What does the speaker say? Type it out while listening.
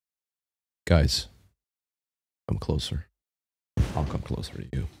Guys, come closer. I'll come closer to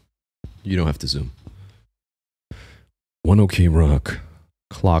you. You don't have to zoom. 1OK Rock.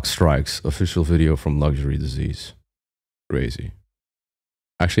 Clock Strikes. Official video from Luxury Disease. Crazy.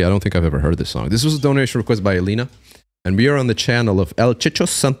 Actually, I don't think I've ever heard this song. This was a donation request by Elena. And we are on the channel of El Chicho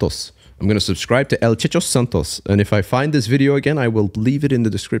Santos. I'm going to subscribe to El Chicho Santos. And if I find this video again, I will leave it in the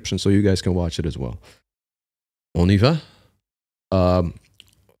description so you guys can watch it as well. On y va.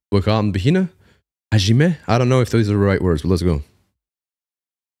 We gaan beginnen. Hajime? I don't know if those are the right words, but let's go.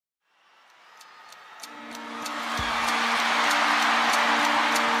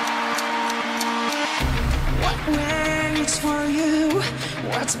 What waits for you?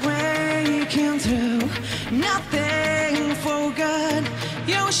 What's breaking through? Nothing for good.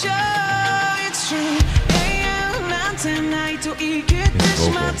 You show it's true.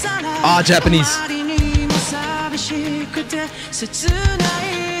 Ah, Japanese.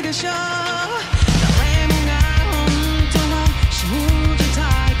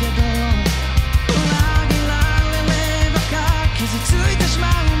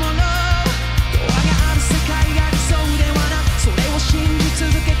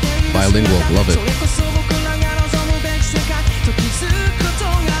 Bilingual, love it.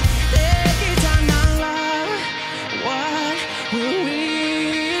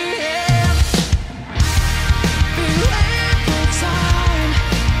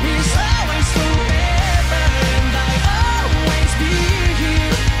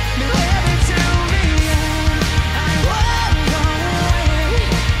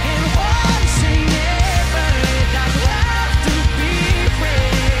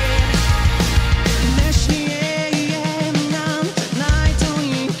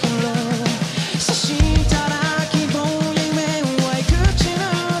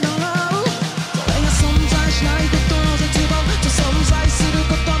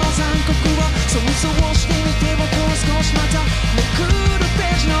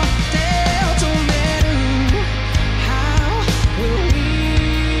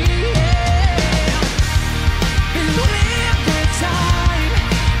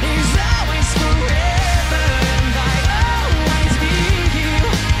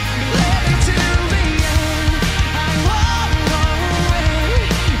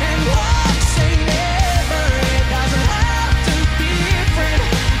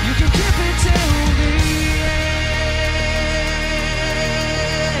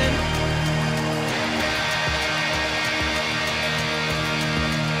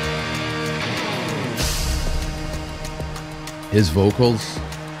 His vocals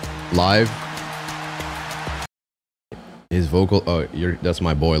live. His vocal. Oh, that's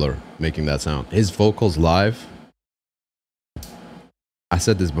my boiler making that sound. His vocals live. I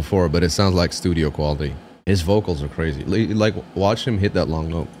said this before, but it sounds like studio quality. His vocals are crazy. Like, watch him hit that long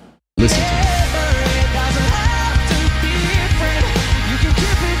note. Listen to him.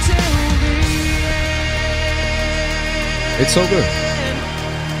 It's so good.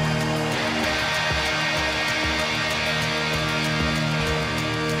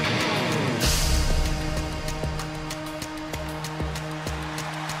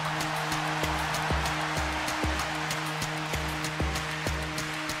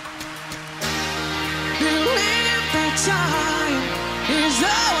 Time is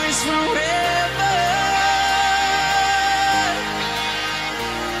always forever.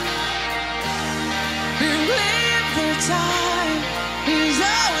 Believe the time is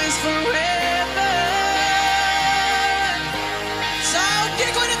always forever. So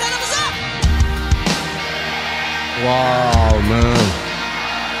get going to that up. Wow, man.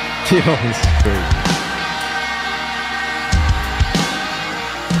 Yo, this is crazy.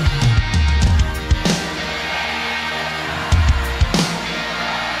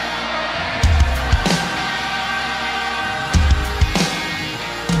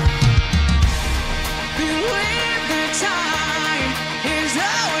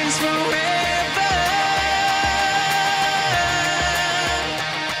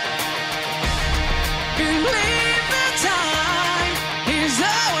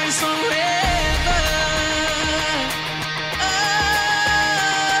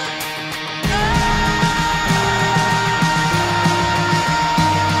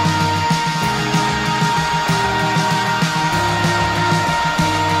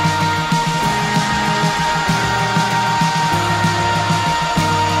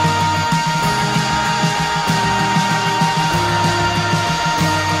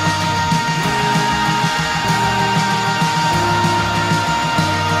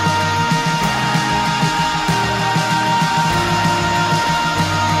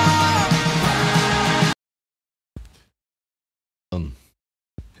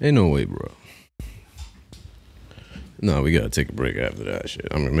 Ain't no way, bro. No, we gotta take a break after that shit.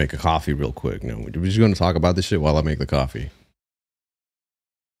 I'm gonna make a coffee real quick. No, we're just gonna talk about this shit while I make the coffee.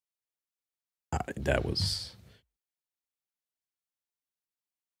 That was.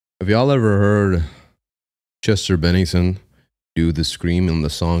 Have y'all ever heard Chester Bennington do the scream in the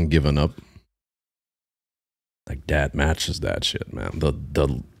song "Given Up"? Like that matches that shit, man.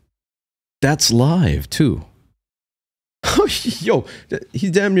 That's live too. Yo,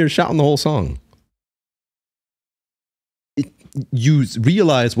 he's damn near shouting the whole song. You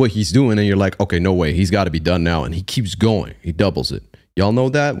realize what he's doing, and you're like, okay, no way, he's got to be done now, and he keeps going. He doubles it. Y'all know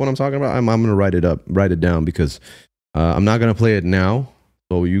that what I'm talking about? I'm gonna write it down because I'm not gonna play it now.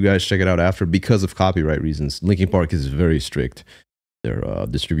 So you guys check it out after because of copyright reasons. Linkin Park is very strict. Their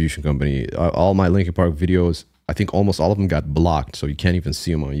distribution company. All my Linkin Park videos, I think almost all of them got blocked, so you can't even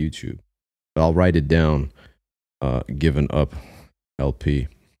see them on YouTube. But I'll write it down. Given Up LP.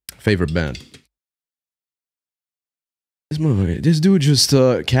 Favorite band. This dude just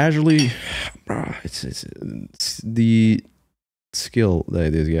casually, it's the skill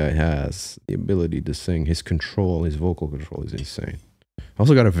that this guy has, the ability to sing, his control, his vocal control is insane.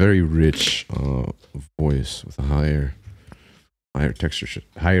 Also got a very rich voice with a higher textures.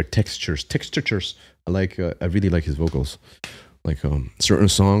 I really like his vocals. Like certain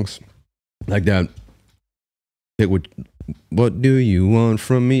songs like that. What do you want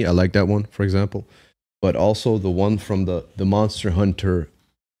from me? I like that one, for example. But also the one from the Monster Hunter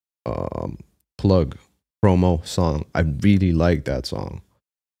plug promo song. I really like that song.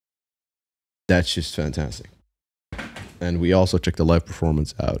 That's just fantastic. And we also checked the live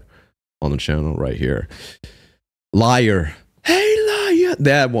performance out on the channel right here. Liar. Hey, liar.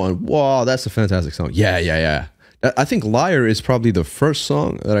 That one. Wow, that's a fantastic song. Yeah. I think Liar is probably the first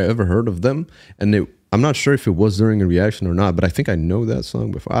song that I ever heard of them. And I'm not sure if it was during a reaction or not, but I think I know that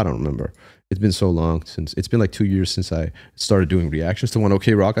song before. I don't remember. It's been so long since, it's been like 2 years since I started doing reactions to one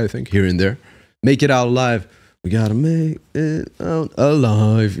OK Rock, I think, here and there. Make it out alive. We gotta make it out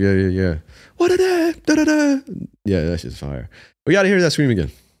alive. Yeah. What-da-da, yeah, that's just fire. We gotta hear that scream again.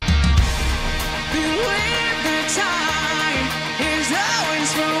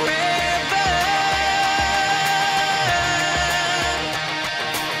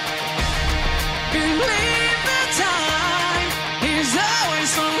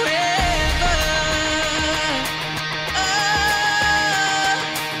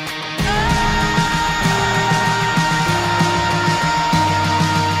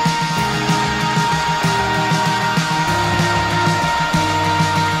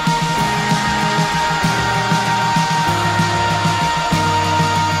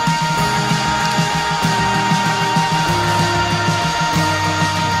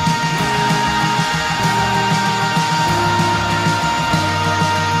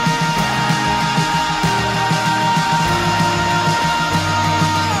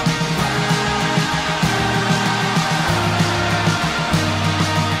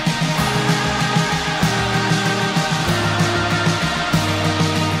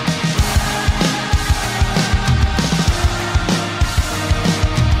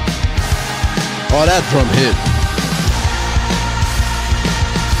 Oh, that drum hit.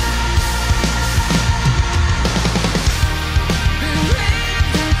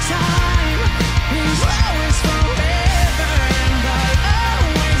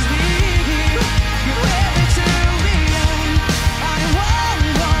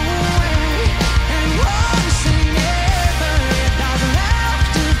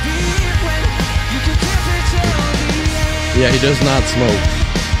 Yeah, he does not smoke.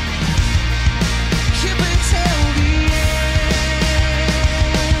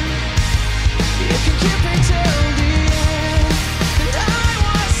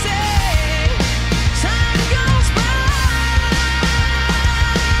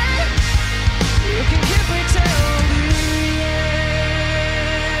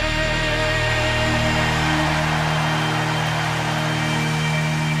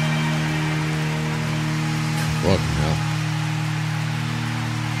 Fucking hell.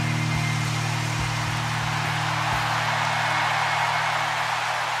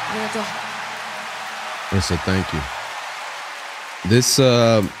 Yes, so thank you. This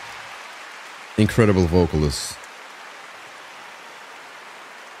incredible vocalist.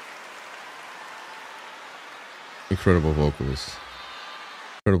 Incredible vocalist.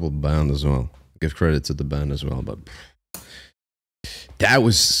 Incredible band as well. Give credit to the band as well, but that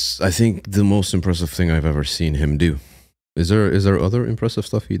was, I think, the most impressive thing I've ever seen him do. Is there other impressive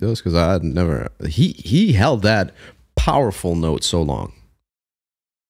stuff he does? Because I had never. He held that powerful note so long.